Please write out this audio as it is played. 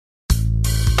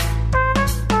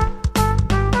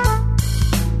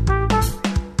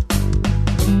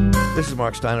This is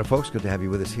Mark Steiner, folks. Good to have you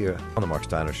with us here on the Mark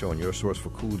Steiner Show and your source for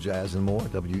cool jazz and more,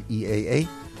 WEAA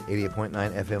 88.9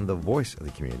 FM, the voice of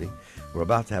the community. We're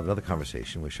about to have another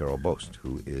conversation with Cheryl Bost,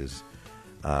 who is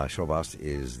Cheryl Bost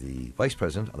is the Vice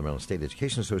President of the Maryland State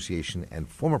Education Association and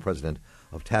former President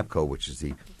of TAPCO, which is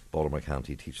the Baltimore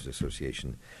County Teachers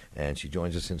Association. And she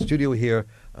joins us in studio here,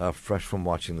 fresh from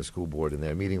watching the school board in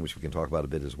their meeting, which we can talk about a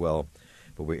bit as well.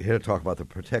 But we're here to talk about the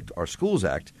Protect Our Schools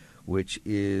Act, which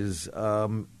is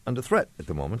under threat at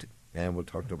the moment. And we'll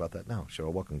talk about that now.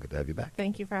 Cheryl, welcome. Good to have you back.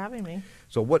 Thank you for having me.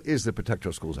 So what is the Protect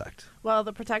Our Schools Act? Well,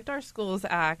 the Protect Our Schools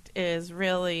Act is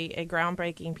really a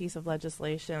groundbreaking piece of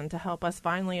legislation to help us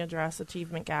finally address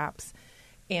achievement gaps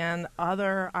and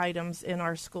other items in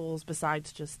our schools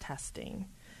besides just testing.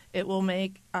 It will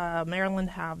make Maryland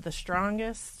have the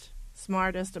strongest,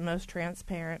 smartest, and most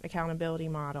transparent accountability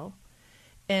model.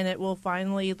 And it will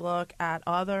finally look at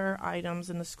other items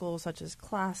in the school, such as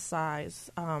class size,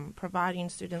 providing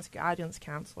students guidance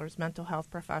counselors, mental health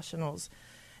professionals,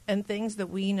 and things that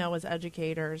we know as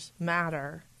educators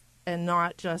matter, and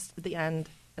not just the end,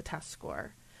 a test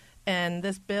score. And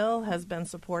this bill has been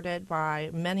supported by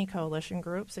many coalition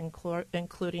groups,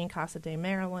 including Casa de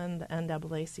Maryland, the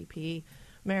NAACP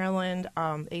Maryland,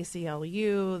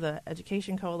 ACLU, the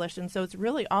Education Coalition. So it's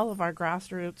really all of our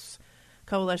grassroots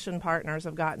coalition partners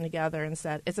have gotten together and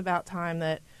said it's about time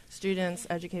that students,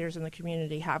 educators in the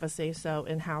community have a say-so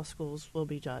in how schools will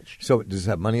be judged. So does it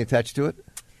have money attached to it?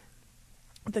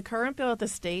 The current bill at the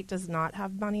state does not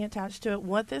have money attached to it.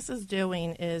 What this is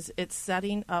doing is it's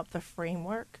setting up the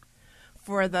framework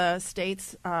for the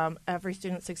state's Every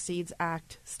Student Succeeds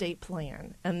Act state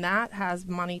plan, and that has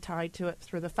money tied to it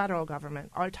through the federal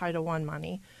government, our Title I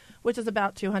money, which is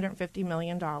about $250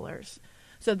 million.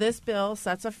 So this bill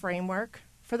sets a framework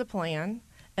for the plan,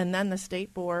 and then the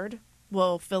state board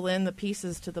will fill in the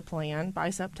pieces to the plan by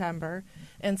September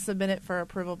and submit it for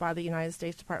approval by the United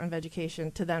States Department of Education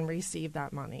to then receive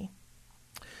that money.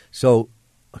 So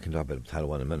I can talk about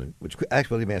Title I in a minute, which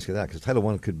actually let me ask you that, because Title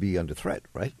I could be under threat,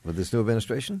 right, with this new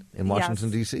administration in Washington,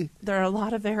 Yes. D.C.? There are a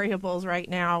lot of variables right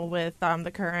now with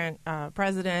the current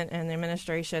president and the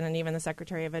administration and even the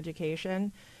Secretary of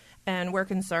Education. And we're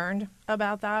concerned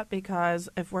about that because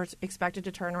if we're expected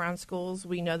to turn around schools,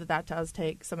 we know that that does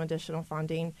take some additional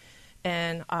funding.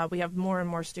 And we have more and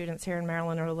more students here in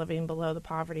Maryland who are living below the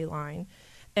poverty line.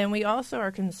 And we also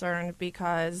are concerned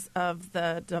because of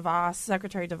the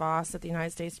Secretary DeVos at the United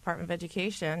States Department of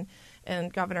Education,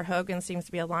 and Governor Hogan seems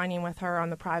to be aligning with her on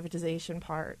the privatization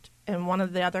part. And one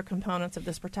of the other components of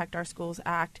this Protect Our Schools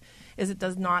Act is it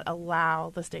does not allow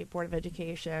the State Board of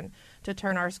Education to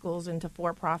turn our schools into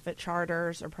for-profit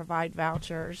charters or provide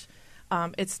vouchers.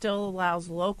 It still allows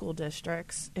local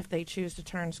districts, if they choose to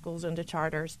turn schools into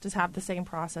charters, to have the same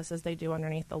process as they do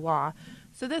underneath the law.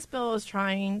 So this bill is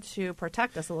trying to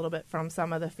protect us a little bit from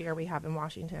some of the fear we have in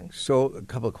Washington. So a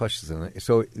couple of questions on it.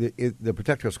 So the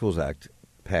Protect Our Schools Act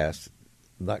passed,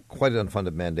 not quite an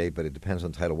unfunded mandate, but it depends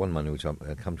on Title I money, which I'll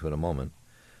come to in a moment.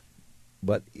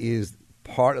 But is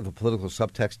part of the political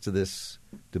subtext to this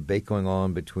debate going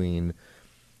on between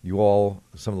you all,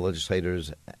 some of the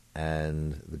legislators,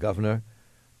 and the governor,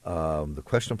 the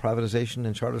question of privatization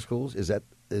in charter schools? Is that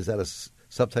a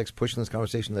subtext pushing this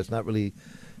conversation that's not really?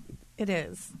 It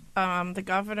is. The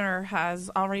governor has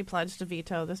already pledged to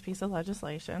veto this piece of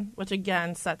legislation, which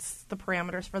again sets the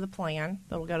parameters for the plan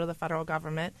that will go to the federal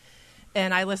government.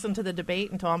 And I listened to the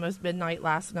debate until almost midnight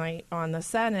last night on the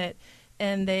Senate,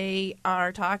 and they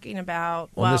are talking about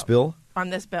this bill?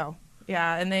 On this bill,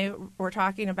 yeah. And they were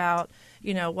talking about,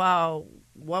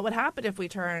 what would happen if we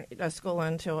turn a school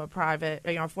into a private,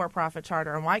 for-profit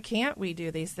charter, and why can't we do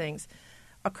these things?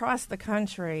 Across the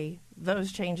country,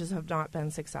 those changes have not been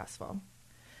successful.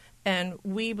 And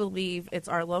we believe it's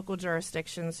our local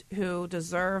jurisdictions who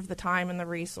deserve the time and the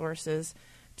resources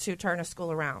to turn a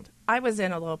school around. I was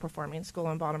in a low-performing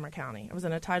school in Baltimore County. I was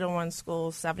in a Title I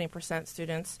school, 70%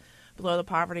 students below the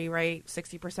poverty rate,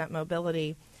 60%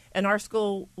 mobility. And our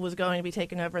school was going to be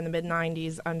taken over in the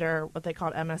mid-'90s under what they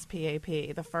called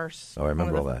MSPAP, the first. Oh, I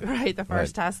remember all that. Right, the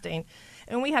first testing.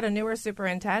 And we had a newer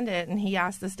superintendent, and he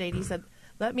asked the state, he said,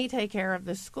 let me take care of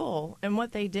this school. And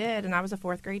what they did, and I was a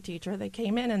fourth grade teacher, they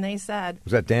came in and they said.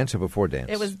 Was that dance or before dance?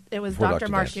 It was before Dr.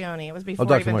 Marcioni. It was before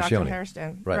even Marcioni. Dr.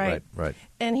 Hairston. Right.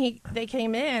 And they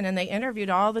came in and they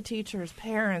interviewed all the teachers,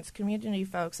 parents, community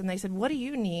folks, and they said, what do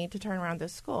you need to turn around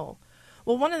this school?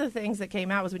 Well, one of the things that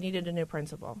came out was we needed a new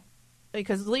principal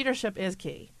because leadership is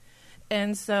key.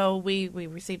 And so we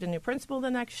received a new principal the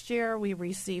next year. We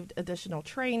received additional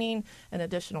training, an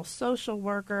additional social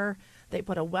worker. They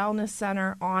put a wellness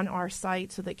center on our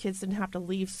site so that kids didn't have to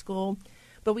leave school.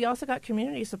 But we also got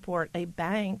community support, a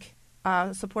bank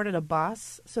supported a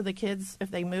bus. So the kids,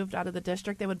 if they moved out of the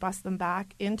district, they would bus them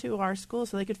back into our school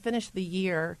so they could finish the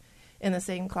year in the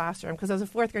same classroom. Because as a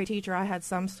fourth grade teacher, I had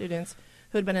some students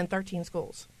who had been in 13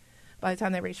 schools by the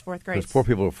time they reached fourth grade. Because poor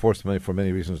people are forced for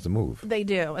many reasons to move. They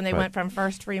do, and they went from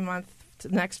first free month to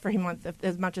next free month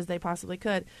as much as they possibly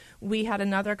could. We had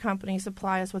another company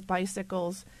supply us with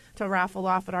bicycles to raffle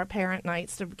off at our parent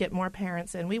nights to get more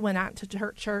parents in. We went out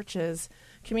to churches,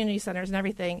 community centers, and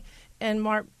everything. And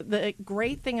Mark, the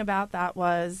great thing about that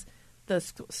was the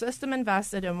system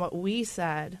invested in what we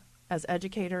said as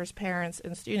educators, parents,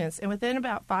 and students. And within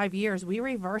about 5 years, we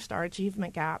reversed our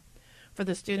achievement gap for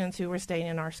the students who were staying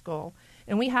in our school.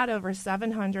 And we had over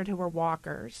 700 who were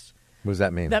walkers. What does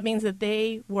that mean? That means that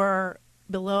they were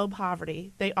below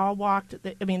poverty. They all walked.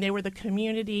 They were the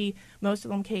community. Most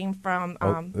of them came from.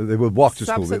 They would walk to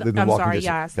school. They I'm sorry,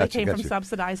 yes. They came from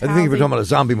subsidized housing. I think you were talking about a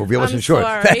zombie movie. I wasn't sure.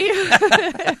 Sorry.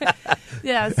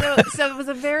 Yeah, so it was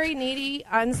a very needy,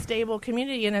 unstable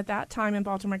community. And at that time in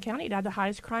Baltimore County, it had the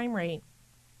highest crime rate.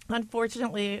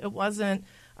 Unfortunately, it wasn't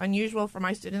unusual for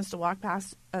my students to walk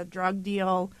past a drug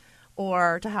deal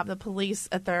or to have the police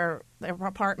at their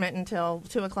apartment until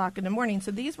 2 o'clock in the morning.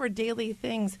 So these were daily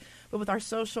things. But with our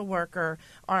social worker,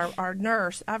 our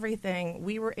nurse, everything,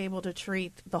 we were able to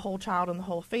treat the whole child and the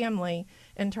whole family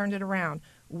and turned it around.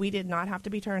 We did not have to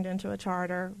be turned into a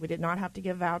charter. We did not have to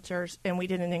give vouchers, and we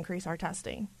didn't increase our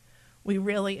testing. We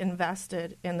really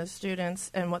invested in the students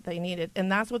and what they needed.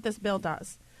 And that's what this bill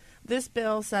does. This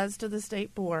bill says to the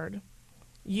state board,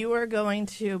 you are going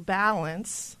to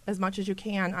balance as much as you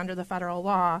can under the federal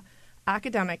law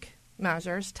academic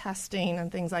measures, testing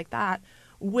and things like that,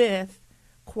 with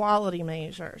quality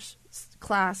measures,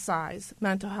 class size,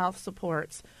 mental health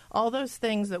supports, all those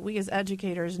things that we as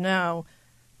educators know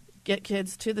get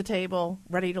kids to the table,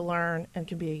 ready to learn, and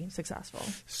can be successful.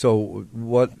 So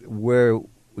where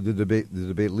did the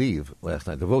debate leave last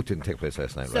night? The vote didn't take place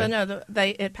last night, right? So no,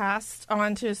 it passed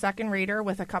on to second reader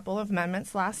with a couple of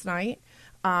amendments last night.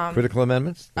 Critical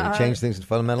amendments? Did they change things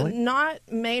fundamentally? Not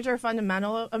major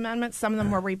fundamental amendments. Some of them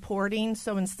were reporting.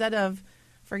 So instead of,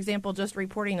 for example, just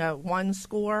reporting a one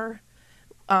score,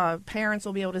 parents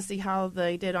will be able to see how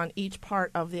they did on each part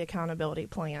of the accountability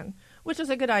plan, which is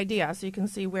a good idea. So you can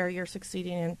see where you're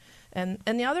succeeding. And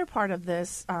the other part of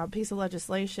this piece of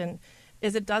legislation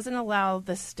is it doesn't allow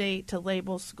the state to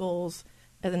label schools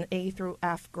as an A through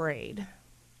F grade.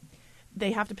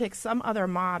 They have to pick some other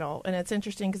model, and it's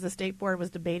interesting because the state board was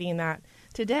debating that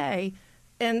today,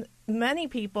 and many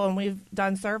people, and we've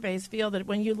done surveys, feel that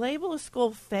when you label a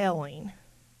school failing,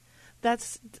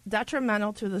 that's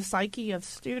detrimental to the psyche of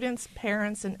students,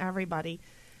 parents, and everybody.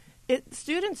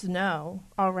 Students know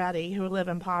already who live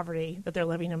in poverty that they're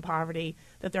living in poverty,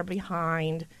 that they're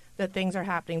behind, that things are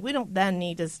happening. We don't then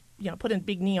need to put a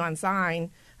big neon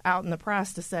sign out in the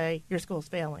press to say your school's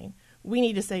failing. We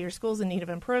need to say your school's in need of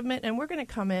improvement, and we're going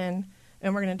to come in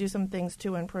and we're going to do some things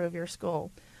to improve your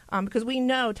school. Because we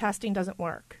know testing doesn't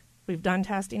work. We've done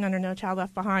testing under No Child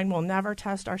Left Behind. We'll never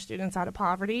test our students out of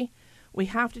poverty. We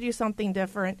have to do something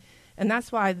different, and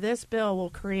that's why this bill will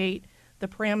create the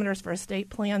parameters for a state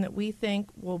plan that we think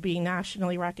will be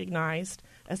nationally recognized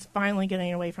as finally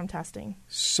getting away from testing.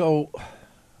 So,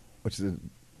 which is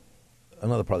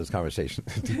another part of this conversation,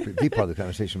 deep part of the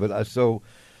conversation, but So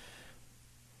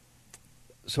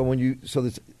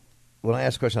when I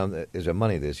asked the question, is there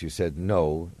money in this, you said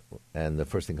no, and the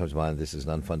first thing comes to mind, this is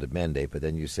an unfunded mandate, but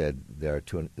then you said there's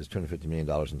 $250 million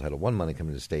in Title I money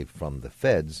coming to the state from the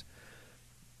feds.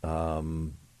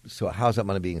 So how's that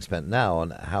money being spent now,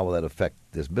 and how will that affect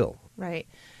this bill? Right.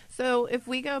 So if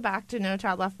we go back to No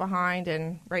Child Left Behind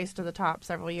and Race to the Top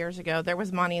several years ago, there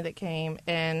was money that came,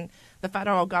 and the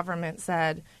federal government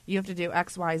said, you have to do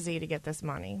X, Y, Z to get this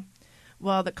money.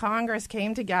 Well, the Congress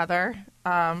came together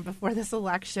before this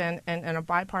election in a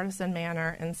bipartisan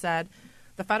manner and said,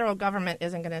 the federal government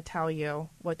isn't going to tell you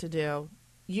what to do.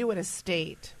 You at a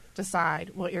state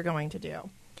decide what you're going to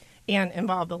do and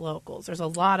involve the locals. There's a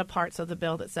lot of parts of the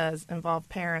bill that says involve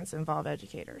parents, involve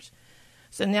educators.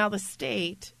 So now the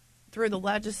state, through the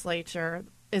legislature,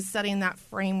 is setting that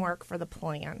framework for the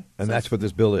plan. And so that's what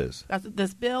this bill is?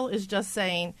 This bill is just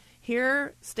saying,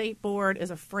 here, State Board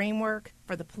is a framework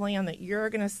for the plan that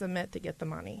you're going to submit to get the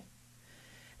money.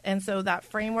 And so that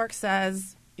framework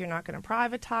says you're not going to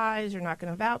privatize, you're not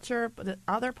going to voucher, but the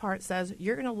other part says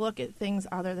you're going to look at things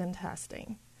other than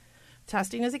testing.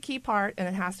 Testing is a key part, and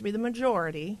it has to be the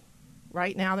majority.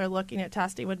 Right now they're looking at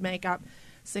testing would make up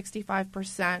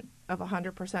 65% of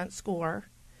 100% score,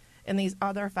 and these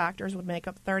other factors would make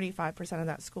up 35% of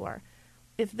that score.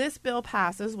 If this bill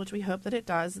passes, which we hope that it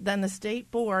does, then the state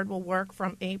board will work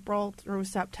from April through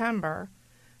September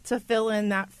to fill in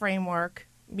that framework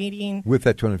meeting with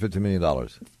that $250 million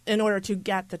in order to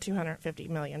get the $250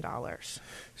 million.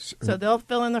 So they'll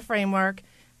fill in the framework,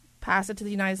 pass it to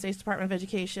the United States Department of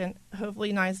Education. Hopefully,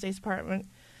 United States Department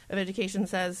of Education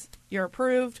says, you're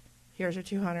approved. Here's your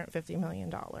 $250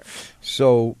 million.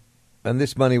 So, and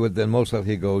this money would then most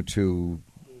likely go to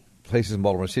places in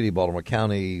Baltimore City, Baltimore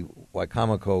County,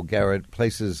 Wycomico, Garrett,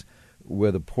 places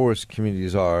where the poorest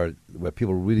communities are, where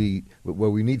people really, where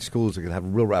we need schools that can have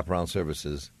real wraparound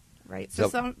services. Right.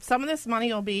 So some of this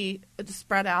money will be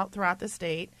spread out throughout the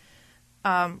state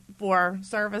for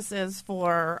services,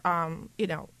 for,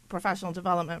 professional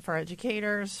development for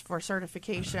educators, for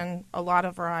certification, a lot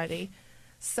of variety.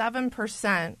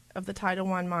 7% of the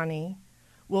Title I money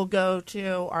will go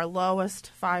to our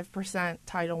lowest 5%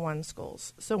 Title I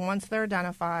schools. So once they're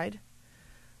identified,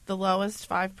 the lowest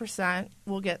 5%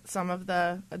 will get some of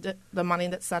the money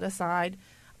that's set aside.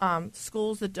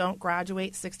 Schools that don't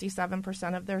graduate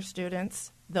 67% of their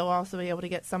students, they'll also be able to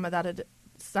get some of that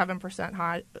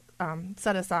 7%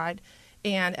 set aside.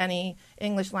 And any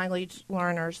English language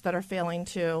learners that are failing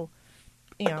to,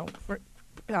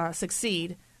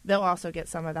 succeed, they'll also get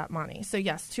some of that money. So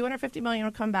yes, $250 million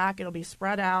will come back. It'll be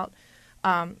spread out.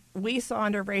 We saw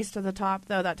under Race to the Top,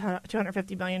 though, that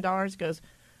 $250 million goes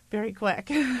very quick,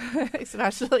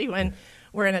 especially when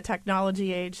we're in a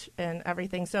technology age and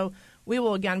everything. So we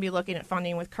will again be looking at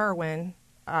funding with Kerwin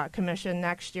Commission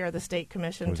next year, the state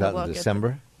commission. Was to that look in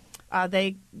December?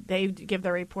 They give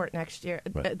their report next year,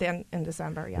 right. Then in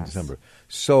December, yes. In December.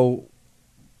 So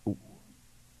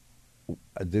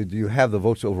do you have the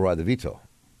votes to override the veto?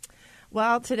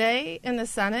 Well, today in the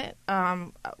Senate,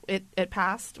 it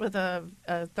passed with a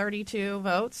 32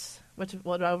 votes, which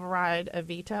would override a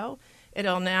veto.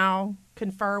 It'll now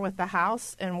confer with the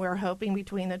House, and we're hoping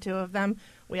between the two of them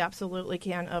we absolutely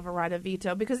can override a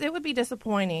veto, because it would be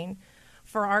disappointing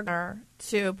for our governor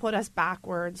to put us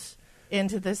backwards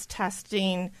into this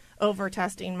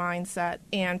over-testing mindset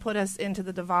and put us into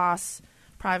the DeVos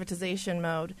privatization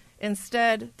mode.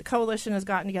 Instead, the coalition has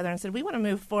gotten together and said, we want to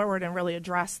move forward and really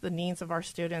address the needs of our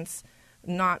students,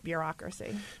 not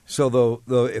bureaucracy. So,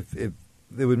 though, if it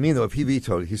would mean, though, if he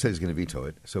vetoed it, he said he's going to veto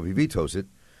it. So if he vetoes it,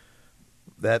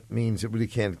 that means it really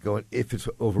can't go. If it's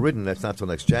overridden, that's not till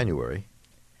next January,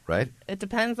 right? It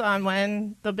depends on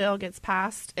when the bill gets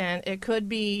passed, and it could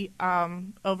be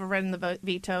overridden, the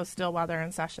veto, still while they're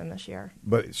in session this year.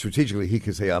 But strategically, he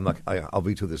could say, I'll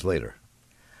veto this later.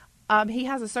 He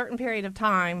has a certain period of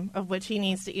time of which he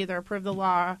needs to either approve the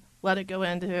law, let it go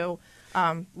into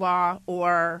law,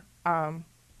 or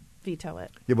veto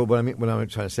it. Yeah, but what I'm trying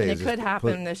to say is it could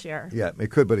happen this year. Yeah, it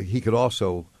could, but he could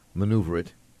also maneuver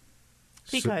it.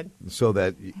 He could. So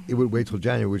that it would wait till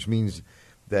January, which means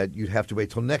that you'd have to wait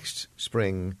till next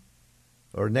spring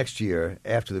or next year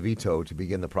after the veto to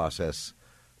begin the process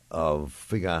of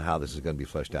figuring out how this is going to be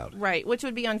fleshed out. Right, which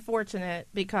would be unfortunate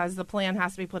because the plan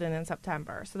has to be put in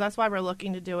September. So that's why we're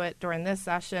looking to do it during this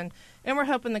session. And we're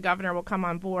hoping the governor will come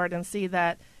on board and see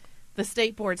that the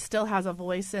state board still has a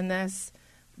voice in this,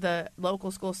 the local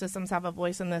school systems have a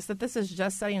voice in this, that this is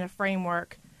just setting a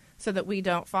framework so that we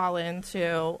don't fall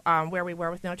into where we were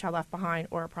with No Child Left Behind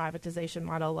or a privatization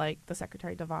model like the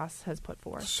Secretary DeVos has put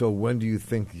forth. So when do you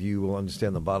think you will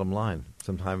understand the bottom line?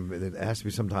 Sometime, it has to be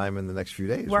sometime in the next few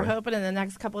days. We're right? hoping in the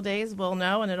next couple of days we'll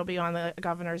know, and it'll be on the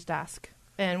governor's desk.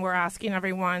 And we're asking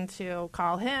everyone to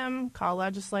call him, call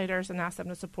legislators, and ask them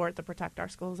to support the Protect Our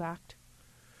Schools Act.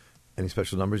 Any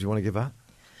special numbers you want to give out?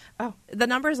 Oh, the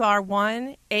numbers are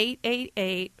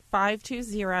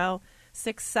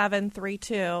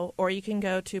 1-888-520-6732, or you can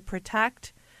go to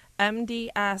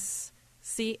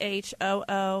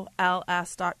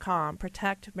protectmdschools.com,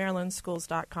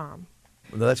 protectmarylandschools.com.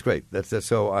 No, that's great. That's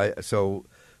this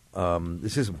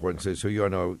is important. So you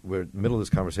know we're in the middle of this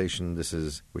conversation.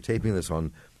 We're taping this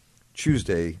on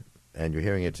Tuesday, and you're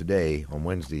hearing it today on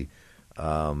Wednesday.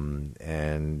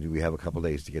 And we have a couple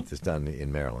days to get this done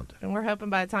in Maryland. And we're hoping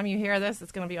by the time you hear this,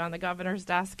 it's going to be on the governor's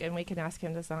desk, and we can ask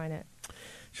him to sign it.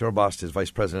 Cheryl Bost is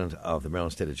vice president of the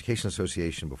Maryland State Education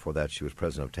Association. Before that, she was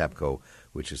president of TAPCO,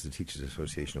 which is the Teachers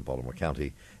Association of Baltimore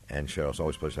County. And Cheryl, it's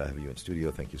always a pleasure to have you in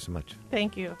studio. Thank you so much.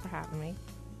 Thank you for having me.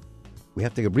 We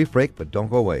have to take a brief break, but don't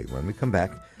go away. When we come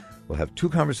back, we'll have two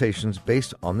conversations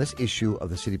based on this issue of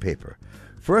the city paper.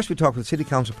 First, we talk with City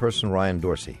Council person Ryan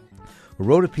Dorsey, who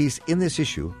wrote a piece in this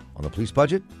issue on the police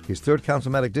budget, his 3rd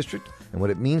Councilmatic District, and what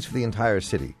it means for the entire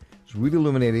city. It's really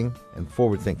illuminating and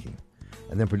forward-thinking.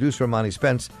 And then producer Imani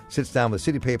Spence sits down with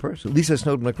City Paper's Lisa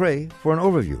Snowden-McRae for an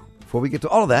overview. Before we get to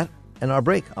all of that and our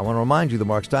break, I want to remind you the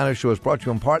Mark Steiner Show is brought to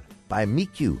you in part by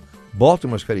MECU,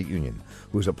 Baltimore's credit union,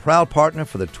 who is a proud partner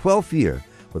for the 12th year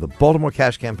with the Baltimore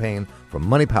Cash Campaign for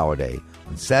Money Power Day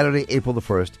on Saturday, April the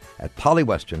 1st at Poly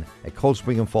Western at Cold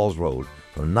Spring and Falls Road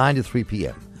from 9 to 3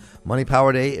 p.m. Money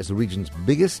Power Day is the region's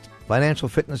biggest financial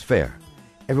fitness fair.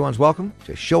 Everyone's welcome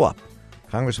to show up.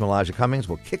 Congressman Elijah Cummings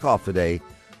will kick off the day.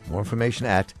 More information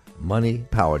at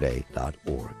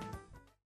moneypowerday.org.